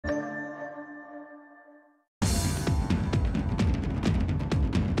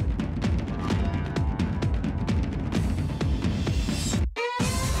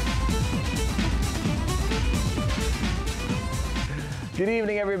Good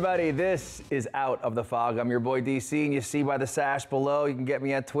evening, everybody. This is Out of the Fog. I'm your boy DC, and you see by the sash below, you can get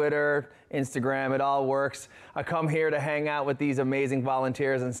me at Twitter, Instagram, it all works. I come here to hang out with these amazing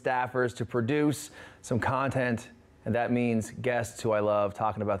volunteers and staffers to produce some content, and that means guests who I love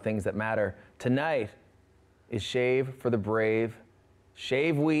talking about things that matter. Tonight is Shave for the Brave,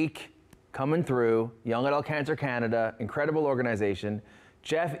 Shave Week coming through, Young Adult Cancer Canada, incredible organization.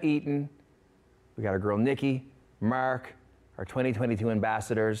 Geoff Eaton, we got our girl Nikki, Mark, our 2022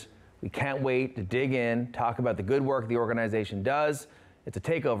 ambassadors. We can't wait to dig in, talk about the good work the organization does. It's a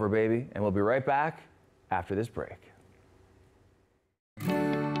takeover, baby, and we'll be right back after this break.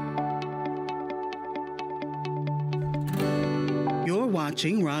 You're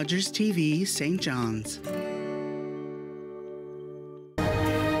watching Rogers TV St. John's.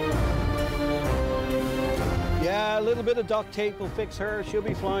 Yeah, a little bit of duct tape will fix her. She'll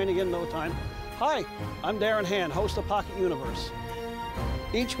be flying again in no time. Hi, I'm Darren Hand, host of Pocket Universe.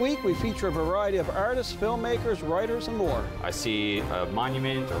 Each week we feature a variety of artists, filmmakers, writers, and more. I see a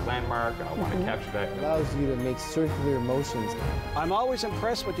monument or landmark, and I want to capture that. It allows you to make circular motions. I'm always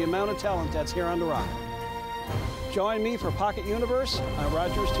impressed with the amount of talent that's here on the Rock. Join me for Pocket Universe on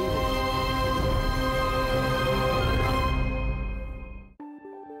Rogers TV.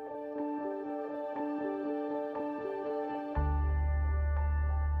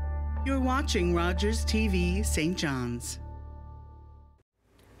 You're watching Rogers TV St. John's.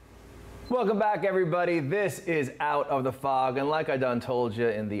 Welcome back, everybody. This is Out of the Fog, and like I done told you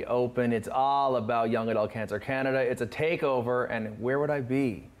in the open, it's all about Young Adult Cancer Canada. It's a takeover, and where would I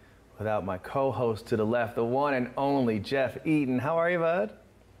be without my co-host to the left, the one and only Geoff Eaton. How are you, bud?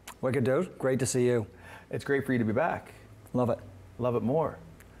 Wicked, dude. Great to see you. It's great for you to be back. Love it. Love it more.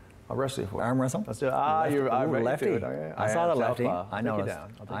 I'll wrestle you for it. Arm wrestle? Let's do it. You're lefty. Okay. I saw the lefty. I know.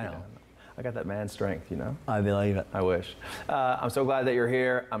 I know. I got that man strength, you know? I believe it. I wish. I'm so glad that you're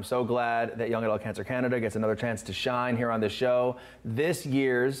here. I'm so glad that Young Adult Cancer Canada gets another chance to shine here on the show. This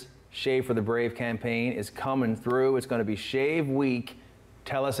year's Shave for the Brave campaign is coming through. It's going to be Shave Week.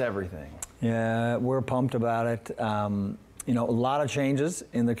 Tell us everything. Yeah, we're pumped about it. You know, a lot of changes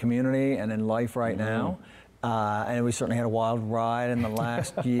in the community and in life right now. And we certainly had a wild ride in the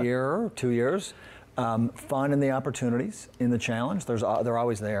last year, 2 years. Fun in the opportunities, in the challenge. They're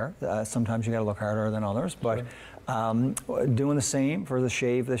always there. Sometimes you got to look harder than others. But doing the same for the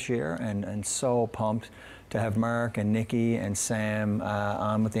shave this year, and so pumped to have Mark and Nikki and Sam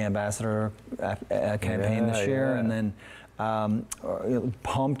on with the ambassador campaign this year. And then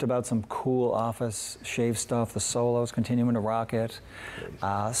pumped about some cool office shave stuff. The solos continuing to rock it.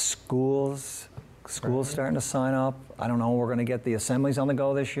 Schools starting to sign up. I don't know. We're going to get the assemblies on the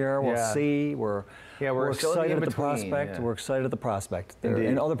go this year. We'll see. We're excited at the prospect. We're excited at the prospect.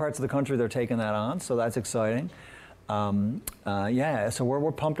 In other parts of the country, they're taking that on, so that's exciting. So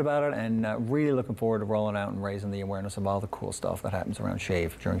we're pumped about it, and really looking forward to rolling out and raising the awareness of all the cool stuff that happens around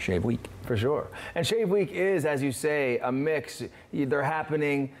shave during Shave Week. For sure. And Shave Week is, as you say, a mix. They're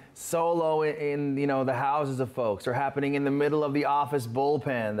happening solo in the houses of folks. They're happening in the middle of the office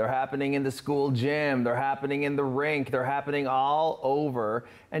bullpen. They're happening in the school gym. They're happening in the rink. They're happening all over,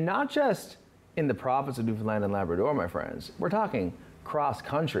 and not just in the province of Newfoundland and Labrador, my friends. We're talking cross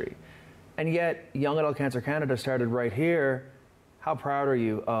country. And yet, Young Adult Cancer Canada started right here. How proud are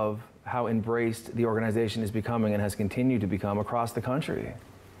you of how embraced the organization is becoming and has continued to become across the country?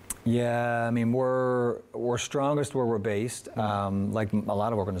 Yeah, I mean, we're strongest where we're based, like a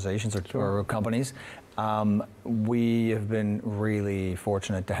lot of organizations or companies. We have been really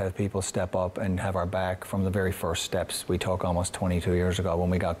fortunate to have people step up and have our back from the very first steps we took almost 22 years ago when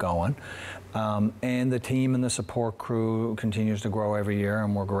we got going. And the team and the support crew continues to grow every year,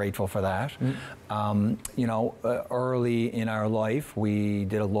 and we're grateful for that. Early in our life, we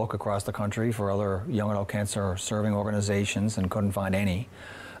did a look across the country for other young adult cancer serving organizations and couldn't find any.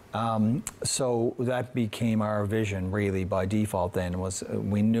 So that became our vision really by default then, was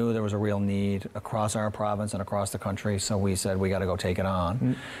we knew there was a real need across our province and across the country, so we said we got to go take it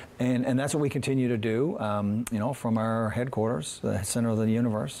on. And that's what we continue to do, from our headquarters, the center of the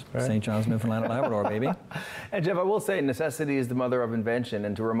universe, St. John's, Newfoundland and Labrador, baby. And Geoff, I will say necessity is the mother of invention,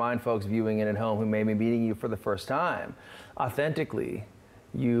 and to remind folks viewing in at home who may be meeting you for the first time, authentically,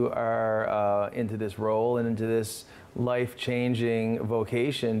 you are into this role and into this life-changing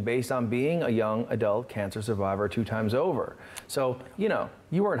vocation based on being a young adult cancer survivor 2 times over. So, you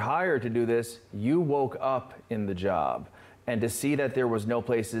weren't hired to do this, you woke up in the job. And to see that there was no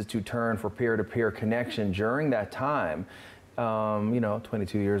places to turn for peer-to-peer connection during that time,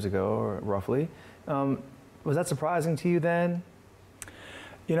 22 years ago, or roughly, was that surprising to you then?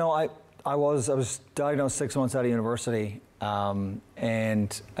 I was diagnosed 6 months out of university, You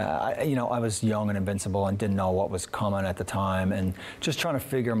know, I was young and invincible and didn't know what was coming at the time, and just trying to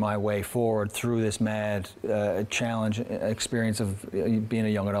figure my way forward through this mad challenge experience of being a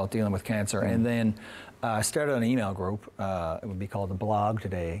young adult dealing with cancer. And then I started an email group. It would be called the blog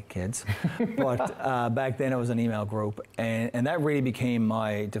today, kids. But back then it was an email group, and that really became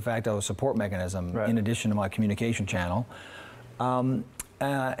my de facto support mechanism, in addition to my communication channel. And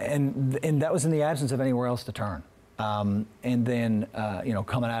that was in the absence of anywhere else to turn. And then, you know,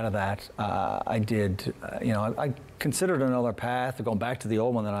 coming out of that, I did, you know, I considered another path, going back to the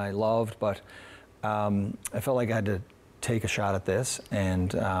old one that I loved, but I felt like I had to take a shot at this,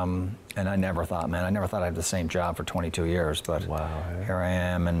 and I never thought, man, I never thought I'd have the same job for 22 years, but here I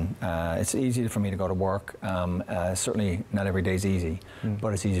am, and it's easy for me to go to work. Certainly not every day's easy,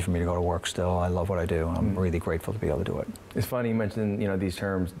 but it's easy for me to go to work still. I love what I do, and I'm really grateful to be able to do it. It's funny you mentioned, you know, these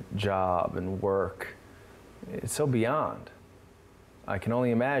terms, job and work. It's so beyond. I can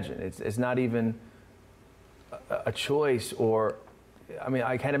only imagine. It's not even a choice, or, I mean,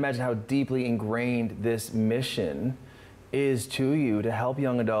 I can't imagine how deeply ingrained this mission is to you, to help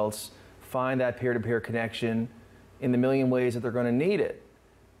young adults find that peer-to-peer connection in the million ways that they're going to need it.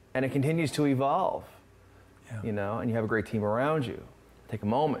 And it continues to evolve, you know, and you have a great team around you. Take a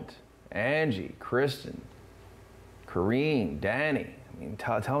moment. Angie, Kristen, Corrine, Danny. I mean,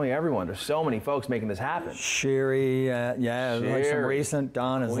 tell me everyone. There's so many folks making this happen. Sherry, Sherry, like some recent.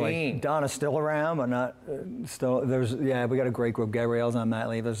 Don is Queen. like, Don is still around, but not still. There's, we got a great group. Gabrielle's on mat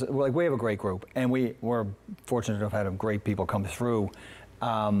leave. There's, like, we have a great group, and we're fortunate to have had great people come through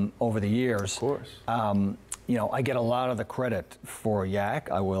over the years. Of course. You know, I get a lot of the credit for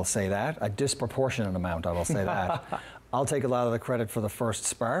Yak. I will say that, a disproportionate amount. I will say that. I'll take a lot of the credit for the first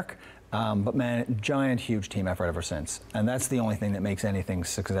spark. But man, giant, huge team effort ever since. And that's the only thing that makes anything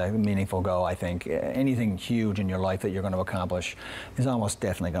meaningful go, I think. Anything huge in your life that you're going to accomplish is almost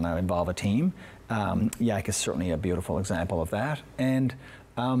definitely going to involve a team. Yak is certainly a beautiful example of that. And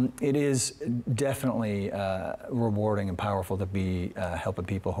it is definitely rewarding and powerful to be helping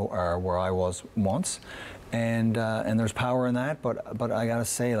people who are where I was once. And there's power in that, but I gotta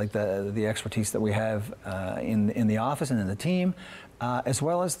say, like, the expertise that we have in the office and in the team, as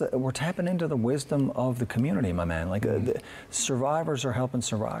well as we're tapping into the wisdom of the community, my man. Like, the survivors are helping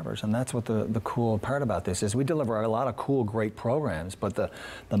survivors, and that's what the cool part about this is. We deliver a lot of cool, great programs, but the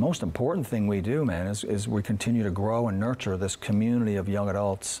most important thing we do, man, is we continue to grow and nurture this community of young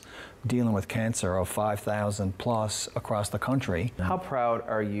adults dealing with cancer, of 5,000 plus across the country. How proud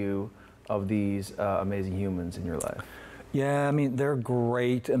are you of these amazing humans in your life? Yeah, I mean, they're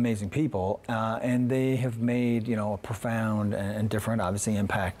great, amazing people, and they have made, you know, a profound and different, obviously,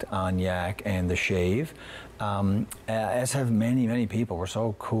 impact on Yak and the Shave, as have many, many people. We're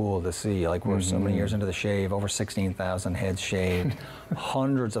so cool to see. Like, we're so many years into the Shave, over 16,000 heads shaved,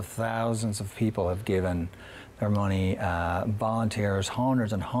 hundreds of thousands of people have given their money, volunteers,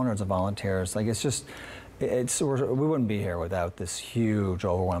 hundreds and hundreds of volunteers. Like, it's just, we wouldn't be here without this huge,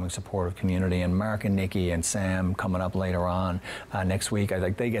 overwhelming supportive community. And Mark and Nikki and Sam coming up later on next week, I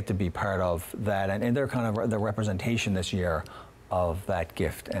think they get to be part of that, and they're kind of the representation this year of that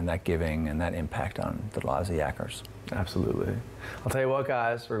gift and that giving and that impact on the lives of Yackers. Absolutely. I'll tell you what,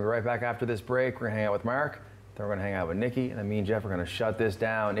 guys, we're going to be right back after this break. We're going to hang out with Mark, then we're going to hang out with Nikki, and then me and Geoff are going to shut this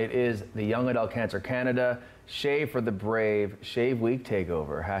down. It is the Young Adult Cancer Canada Shave for the Brave Shave Week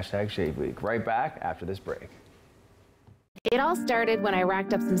Takeover, # Shave Week. Right back after this break. It all started when I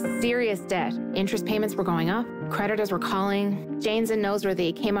racked up some serious debt. Interest payments were going up, creditors were calling. Janes and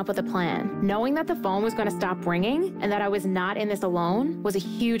Noseworthy came up with a plan. Knowing that the phone was going to stop ringing and that I was not in this alone was a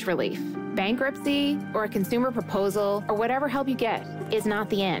huge relief. Bankruptcy or a consumer proposal or whatever help you get is not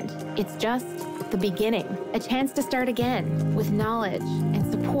the end. It's just the beginning. A chance to start again with knowledge and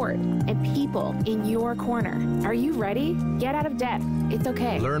support and people in your corner. Are you ready? Get out of debt. It's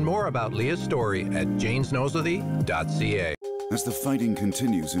okay. Learn more about Leah's story at janesnoseworthy.ca. As the fighting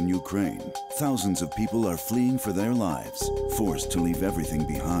continues in Ukraine, thousands of people are fleeing for their lives, forced to leave everything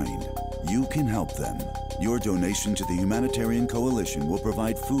behind. You can help them. Your donation to the Humanitarian Coalition will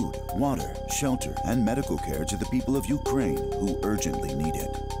provide food, water, shelter, and medical care to the people of Ukraine who urgently need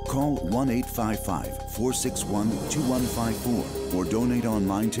it. Call 1-855-461-2154 or donate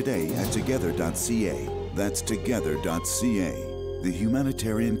online today at together.ca. That's together.ca. The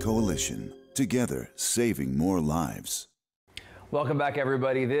Humanitarian Coalition. Together, saving more lives. Welcome back,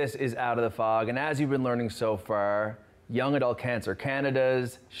 everybody. This is Out of the Fog, and as you've been learning so far, Young Adult Cancer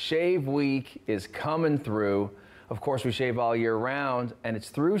Canada's Shave Week is coming through. Of course, we shave all year round, and it's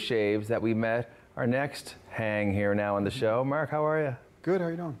through shaves that we met our next hang here now on the show. Mark, how are you? Good. How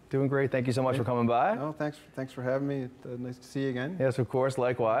are you doing? Doing great. Thank you so much for coming by. Oh, thanks for having me. Nice to see you again. Yes, of course.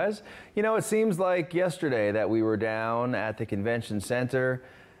 Likewise. You know, it seems like yesterday that we were down at the convention center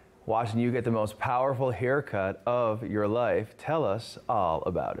watching you get the most powerful haircut of your life. Tell us all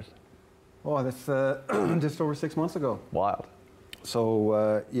about it. Oh, that's just over 6 months ago. Wild.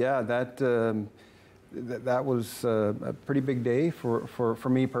 So yeah, that was a pretty big day for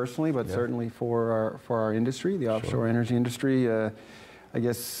me personally, but certainly for our industry, the offshore energy industry. I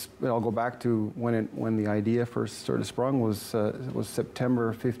guess I'll go back to when the idea first sort of sprung was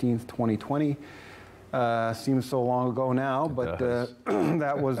September 15th, 2020. Seems so long ago now, but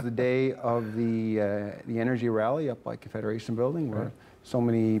that was the day of the energy rally up by Confederation Building, where so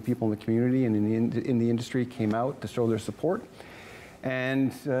many people in the community and in the industry came out to show their support.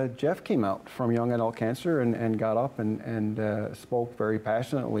 And Geoff came out from Young Adult Cancer and got up and spoke very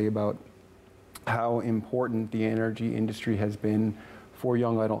passionately about how important the energy industry has been for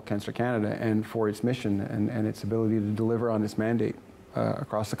Young Adult Cancer Canada and for its mission and its ability to deliver on its mandate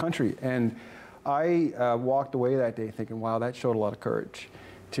across the country. And I walked away that day thinking, wow, that showed a lot of courage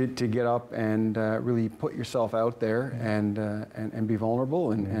to get up and really put yourself out there and be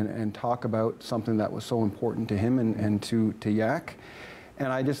vulnerable and talk about something that was so important to him and to Yak.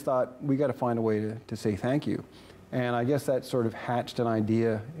 And I just thought, we got to find a way to say thank you. And I guess that sort of hatched an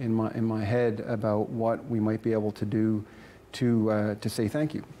idea in my head about what we might be able to do to say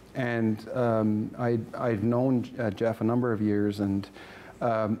thank you. And I'd known Geoff a number of years, and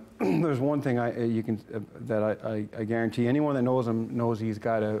there's one thing I guarantee anyone that knows him knows he's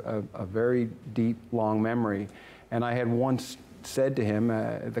got a very deep, long memory. And I had once said to him,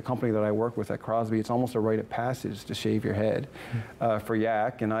 the company that I work with at Crosbie, it's almost a rite of passage to shave your head for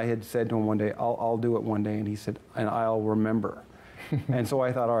Yak. And I had said to him one day, I'll do it one day. And he said, and I'll remember. And so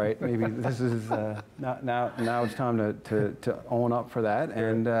I thought, all right, maybe this is now it's time to own up for that.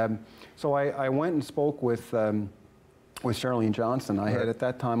 And so I went and spoke with Charlene Johnson. At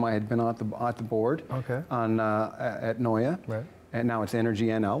that time I had been at the board on at NOIA, and now it's Energy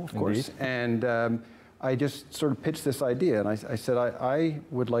NL, of course. And I just sort of pitched this idea, and I said I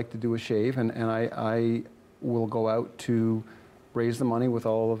would like to do a shave, and I will go out to raise the money with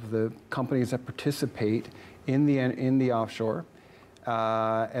all of the companies that participate in the offshore.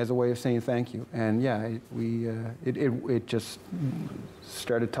 As a way of saying thank you. And yeah, it just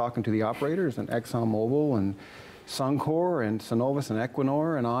started talking to the operators and ExxonMobil and Suncor and Cenovus and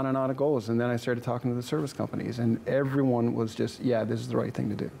Equinor and on it goes. And then I started talking to the service companies, and everyone was just, yeah, this is the right thing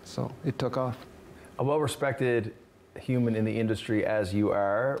to do. So it took off. A well-respected human in the industry as you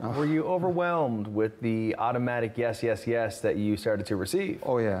are, were you overwhelmed with the automatic yes, yes, yes that you started to receive?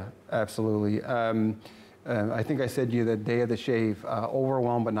 Oh yeah, absolutely. I think I said to you the day of the shave,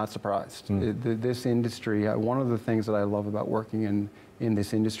 overwhelmed but not surprised. This industry, one of the things that I love about working in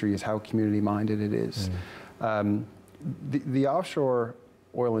this industry is how community-minded it is. The offshore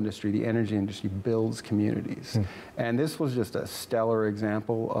oil industry, the energy industry, builds communities. And this was just a stellar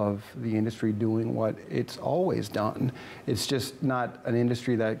example of the industry doing what it's always done. It's just not an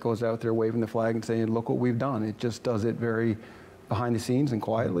industry that goes out there waving the flag and saying, look what we've done. It just does it very behind the scenes and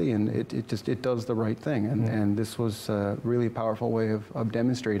quietly, and it does the right thing. And this was a really powerful way of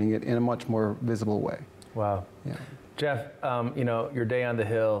demonstrating it in a much more visible way. Wow. Yeah. Geoff, you know, your day on the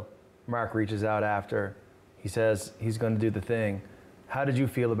Hill, Mark reaches out after. He says he's going to do the thing. How did you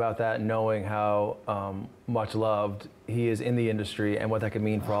feel about that, knowing how much loved he is in the industry and what that could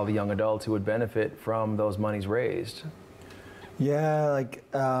mean for all the young adults who would benefit from those monies raised? Yeah, like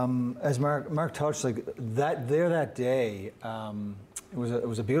as Mark touched, like that day, it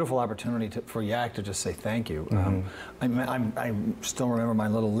was a beautiful opportunity for Yak to just say thank you. I still remember my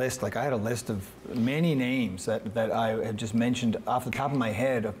little list. Like I had a list of many names that I had just mentioned off the top of my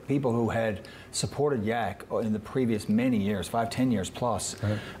head of people who had supported Yak in the previous many years, 5-10 years plus,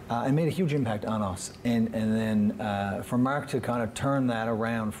 and made a huge impact on us. And then for Mark to kind of turn that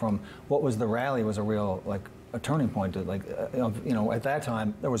around from what was the rally was a real a turning point. At that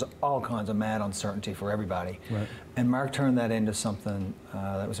time there was all kinds of mad uncertainty for everybody, and Mark turned that into something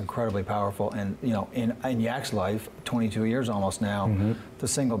that was incredibly powerful. And in Yak's life, 22 years almost now, the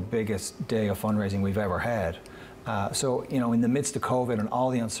single biggest day of fundraising we've ever had. So in the midst of COVID and all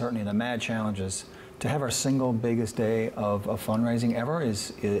the uncertainty and the mad challenges, to have our single biggest day of fundraising ever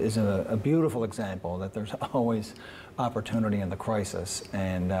is a beautiful example that there's always opportunity in the crisis.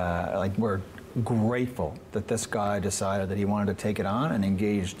 And we're grateful that this guy decided that he wanted to take it on and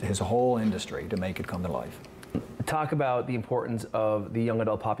engaged his whole industry to make it come to life. Talk about the importance of the young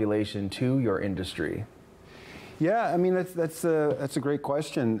adult population to your industry. Yeah, I mean, that's a great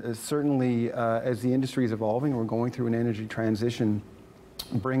question. Certainly, as the industry is evolving, we're going through an energy transition.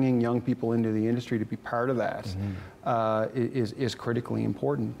 bringing young people into the industry to be part of that is critically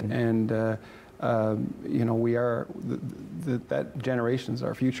important. And you know, we are that generation's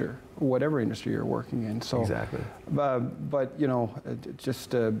our future, whatever industry you're working in. So exactly. But you know,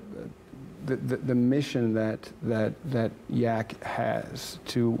 just the mission that YAC has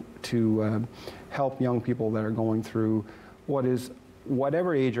to help young people that are going through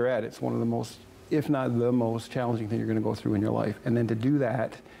whatever age you're at, it's one of the most, if not the most challenging thing you're going to go through in your life. And then to do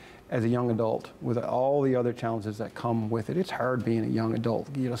that as a young adult with all the other challenges that come with it. It's hard being a young adult,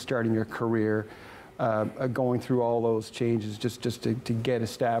 you know, starting your career, going through all those changes just to get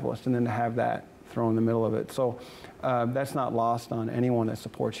established, and then to have that thrown in the middle of it. So that's not lost on anyone that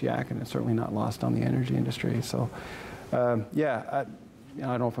supports YAC, and it's certainly not lost on the energy industry. So yeah, I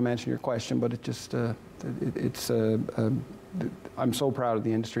don't know if I'm answering your question, but it just, I'm so proud of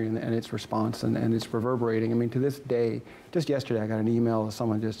the industry and its response, and it's reverberating. I mean, to this day, just yesterday I got an email,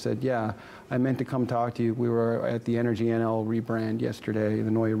 someone just said, yeah, I meant to come talk to you. We were at the Energy NL rebrand yesterday, the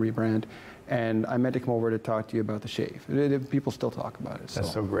Noya rebrand, and I meant to come over to talk to you about the shave. People still talk about it.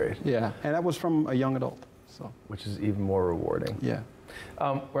 That's so great. Yeah, and that was from a young adult. So, which is even more rewarding. Yeah.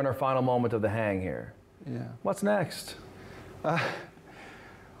 We're in our final moment of the hang here. Yeah. What's next?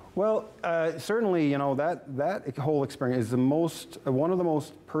 Well, certainly, you know, that whole experience is one of the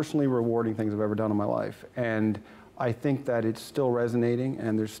most personally rewarding things I've ever done in my life. And I think that it's still resonating,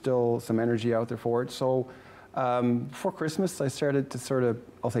 and there's still some energy out there for it. So before Christmas, I started to sort of,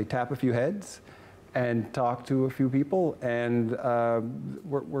 I'll say, tap a few heads and talk to a few people, and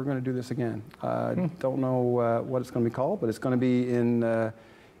we're going to do this again. Don't know what it's going to be called, but it's going to be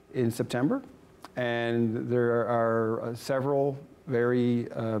in September. And there are several very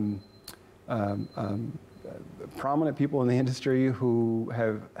prominent people in the industry who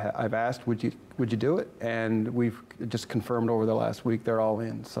I've asked, would you do it? And we've just confirmed over the last week they're all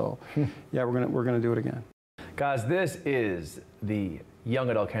in. So yeah, we're gonna do it again. Guys, this is the Young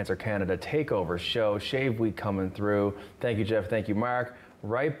Adult Cancer Canada Takeover Show. Shave Week coming through. Thank you, Geoff. Thank you, Mark.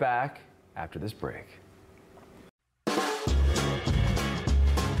 Right back after this break.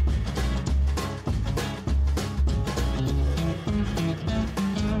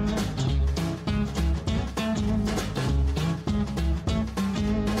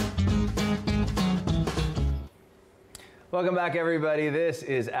 Welcome back, everybody. This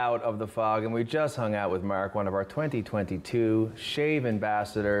is Out of the Fog, and we just hung out with Mark, one of our 2022 Shave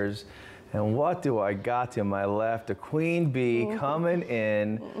Ambassadors. And what do I got to my left? A Queen Bee coming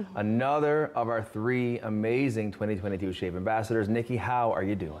in, another of our 3 amazing 2022 Shave Ambassadors. Nikki, how are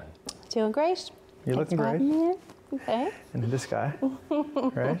you doing? Doing great. You're looking great. Okay. And this guy,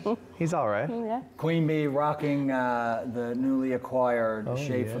 right? He's all right. Yeah. Queen Bee rocking the newly acquired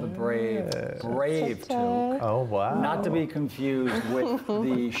Shave for the Brave Brave Toque. Oh, wow. Not to be confused with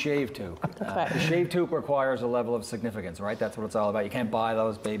the Shave Toque. The Shave Toque requires a level of significance, right? That's what it's all about. You can't buy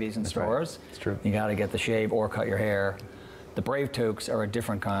those babies in stores. It's true. You got to get the shave or cut your hair. The Brave Toques are a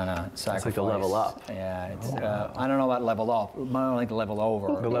different kind of sacrifice. It's like the level up. Yeah, it's, I don't know about level up. I don't like the level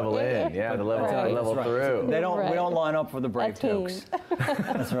over. The level in, yeah, the level through. They don't. We don't line up for the Brave Toques.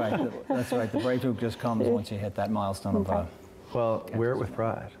 That's right. That's right. The Brave Toque just comes once you hit that milestone of. Well, wear it with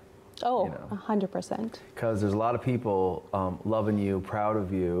pride. Oh, 100%. Because there's a lot of people loving you, proud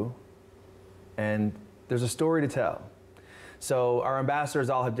of you, and there's a story to tell. So our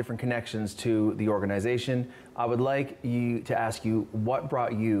ambassadors all have different connections to the organization. I would like to ask you, what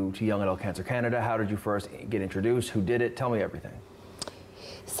brought you to Young Adult Cancer Canada? How did you first get introduced? Who did it? Tell me everything.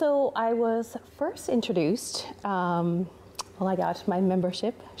 So I was first introduced, well, I got my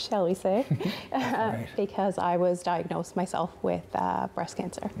membership, shall we say, because I was diagnosed myself with breast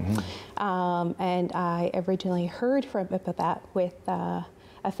cancer. And I originally heard about that with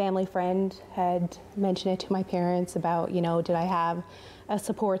a family friend had mentioned it to my parents about, you know, did I have a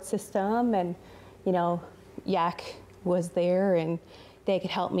support system, and, you know, YAC was there and they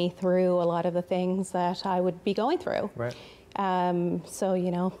could help me through a lot of the things that I would be going through. Right. So, you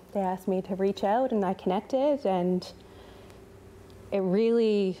know, they asked me to reach out, and I connected, and it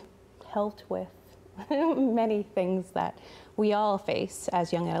really helped with many things that we all face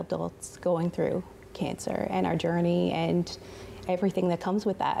as young adults going through cancer and our journey and everything that comes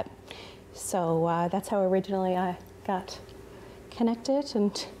with that. So that's how originally I got connected,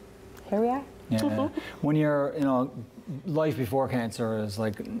 and here we are. Yeah. When you're, you know, life before cancer is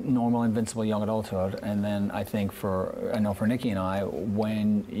like normal, invincible young adulthood, and then I think I know for Nikki and I,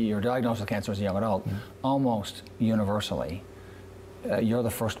 when you're diagnosed with cancer as a young adult, almost universally, you're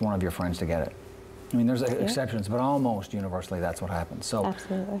the first one of your friends to get it. I mean, there's exceptions, but almost universally that's what happens. So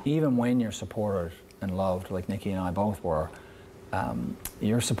absolutely. Even when you're supported and loved, like Nikki and I both were,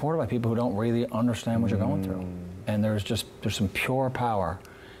 you're supported by people who don't really understand what you're going through. And there's some pure power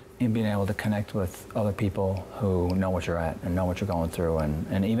in being able to connect with other people who know what you're at and know what you're going through,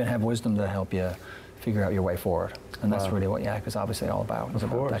 and even have wisdom to help you figure out your way forward. And that's really what YAC is obviously all about. It's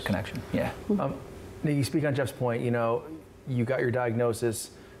about that connection. Yeah. Nikki, speak on Geoff's point. You know, you got your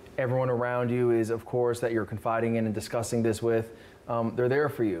diagnosis. Everyone around you is, of course, that you're confiding in and discussing this with. They're there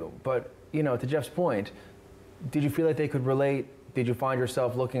for you. But, you know, to Geoff's point, did you feel like they could relate? Did you find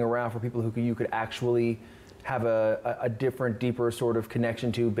yourself looking around for people who you could actually have a different, deeper sort of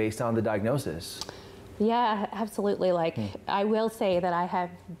connection to based on the diagnosis? Yeah, absolutely. Like, I will say that I have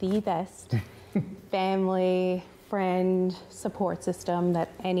the best family, friend, support system that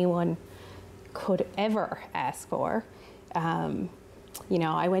anyone could ever ask for. You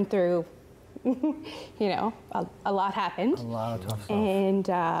know, I went through, you know, a lot happened. A lot of tough stuff. And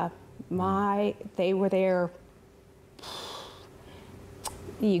they were there.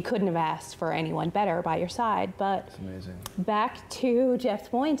 You couldn't have asked for anyone better by your side. But that's amazing. Back to Geoff's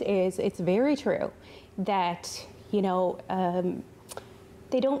point is, it's very true that, you know,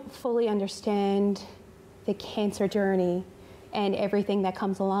 they don't fully understand the cancer journey and everything that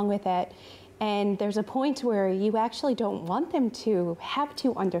comes along with it. And there's a point where you actually don't want them to have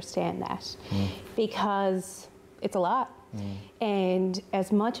to understand that because it's a lot. And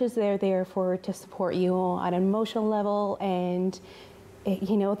as much as they're there to support you on an emotional level and,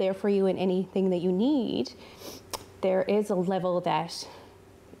 you know, there for you in anything that you need, there is a level that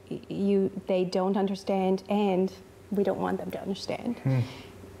they don't understand, and we don't want them to understand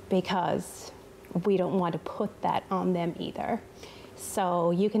because we don't want to put that on them either. So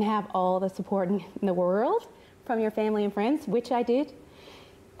you can have all the support in the world from your family and friends, which I did,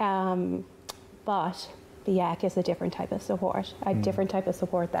 but the YAC is a different type of support, a different type of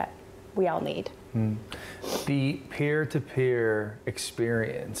support that we all need. The peer-to-peer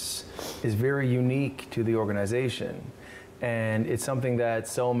experience is very unique to the organization, and it's something that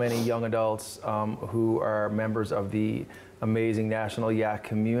so many young adults who are members of the amazing national YAC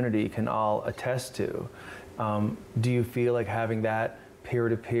community can all attest to. Do you feel like having that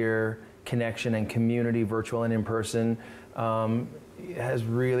peer-to-peer connection and community, virtual and in person, has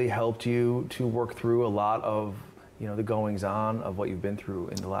really helped you to work through a lot of, you know, the goings-on of what you've been through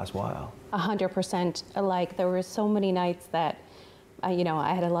in the last while? 100%. Like, there were so many nights that, you know,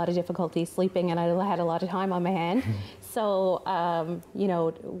 I had a lot of difficulty sleeping and I had a lot of time on my hand. So, you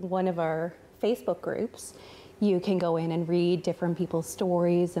know, one of our Facebook groups, you can go in and read different people's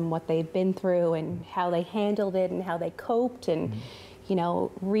stories and what they've been through and how they handled it and how they coped, and, you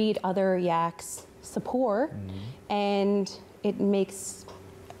know, read other YAC's support, and it makes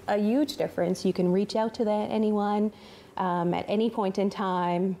a huge difference. You can reach out to anyone at any point in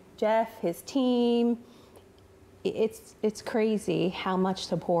time. Geoff, his team, it's crazy how much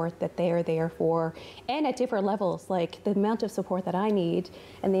support that they are there for, and at different levels. Like, the amount of support that I need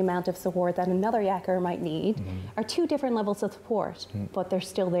and the amount of support that another yacker might need are two different levels of support, but they're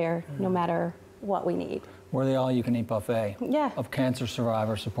still there no matter what we need. We're the all-you-can-eat buffet of cancer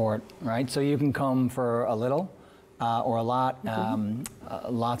survivor support, right? So you can come for a little or a lot.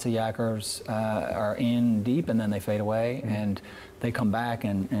 Lots of yackers are in deep and then they fade away, and they come back,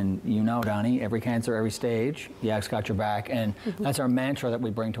 and you know, Don-E, every cancer, every stage, YAC's got your back, and that's our mantra that we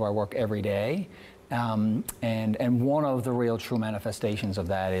bring to our work every day. And one of the real true manifestations of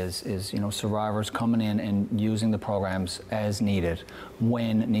that is you know, survivors coming in and using the programs as needed,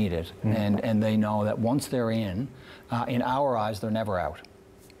 when needed, and they know that once they're in our eyes, they're never out.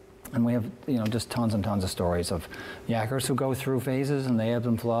 And we have, you know, just tons and tons of stories of yackers who go through phases and they ebb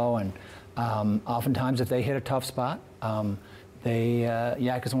and flow, and oftentimes if they hit a tough spot,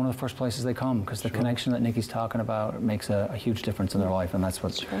 YAC is one of the first places they come, because the connection that Nikki's talking about makes a huge difference in their life, and that's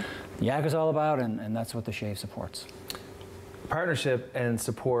what YAC is all about, and that's what the Shave supports. Partnership and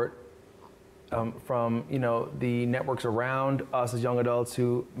support from, you know, the networks around us as young adults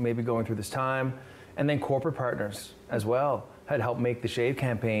who may be going through this time, and then corporate partners as well had helped make the Shave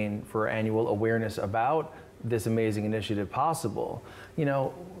campaign for annual awareness about this amazing initiative possible. You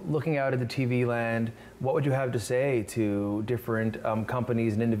know, looking out at the TV land, what would you have to say to different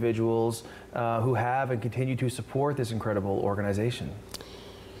companies and individuals who have and continue to support this incredible organization?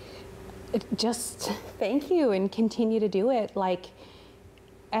 Just thank you, and continue to do it. Like,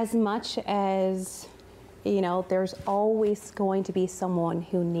 as much as, you know, there's always going to be someone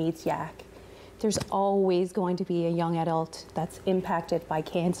who needs YAC. There's always going to be a young adult that's impacted by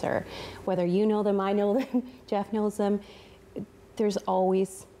cancer. Whether you know them, I know them, Geoff knows them, there's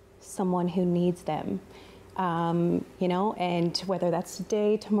always someone who needs them. You know, and whether that's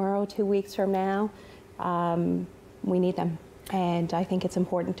today, tomorrow, 2 weeks from now, we need them. And I think it's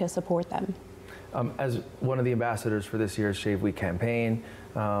important to support them. As one of the ambassadors for this year's Shave Week campaign,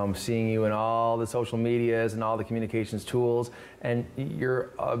 seeing you in all the social medias and all the communications tools, and you're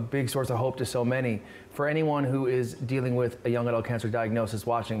a big source of hope to so many. For anyone who is dealing with a young adult cancer diagnosis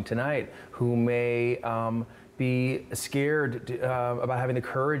watching tonight, who may be scared about having the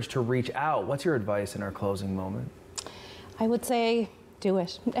courage to reach out, what's your advice in our closing moment? I would say do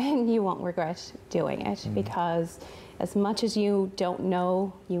it, and you won't regret doing it, because as much as you don't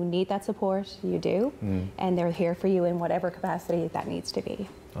know you need that support, you do, and they're here for you in whatever capacity that needs to be.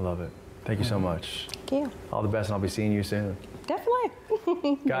 I love it. Thank you so much. Thank you. All the best, and I'll be seeing you soon. Definitely.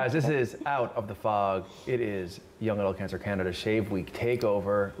 Guys, this is Out of the Fog. It is Young Adult Cancer Canada Shave Week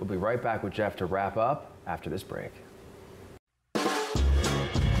Takeover. We'll be right back with Geoff to wrap up after this break.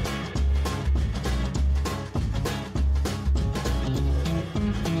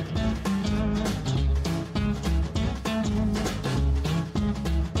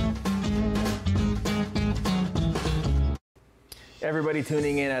 Everybody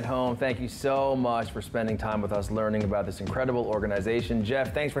tuning in at home, thank you so much for spending time with us learning about this incredible organization.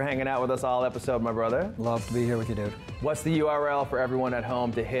 Geoff, thanks for hanging out with us all episode, my brother. Love to be here with you, dude. What's the URL for everyone at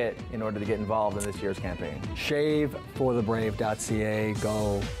home to hit in order to get involved in this year's campaign? shaveforthebrave.ca.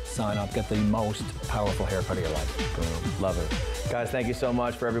 Go sign up, get the most powerful haircut of your life. Boom. Love it. Guys, thank you so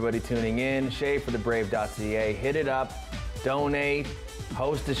much for everybody tuning in. shaveforthebrave.ca. Hit it up, donate,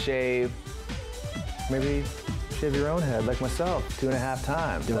 host a shave. Maybe shave your own head like myself 2.5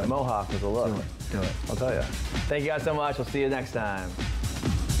 times. Do that it. Mohawk was a look. Do it. I'll tell you. Thank you guys so much. We'll see you next time.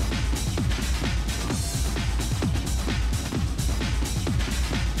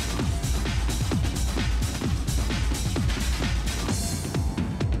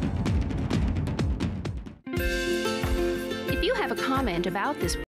 If you have a comment about this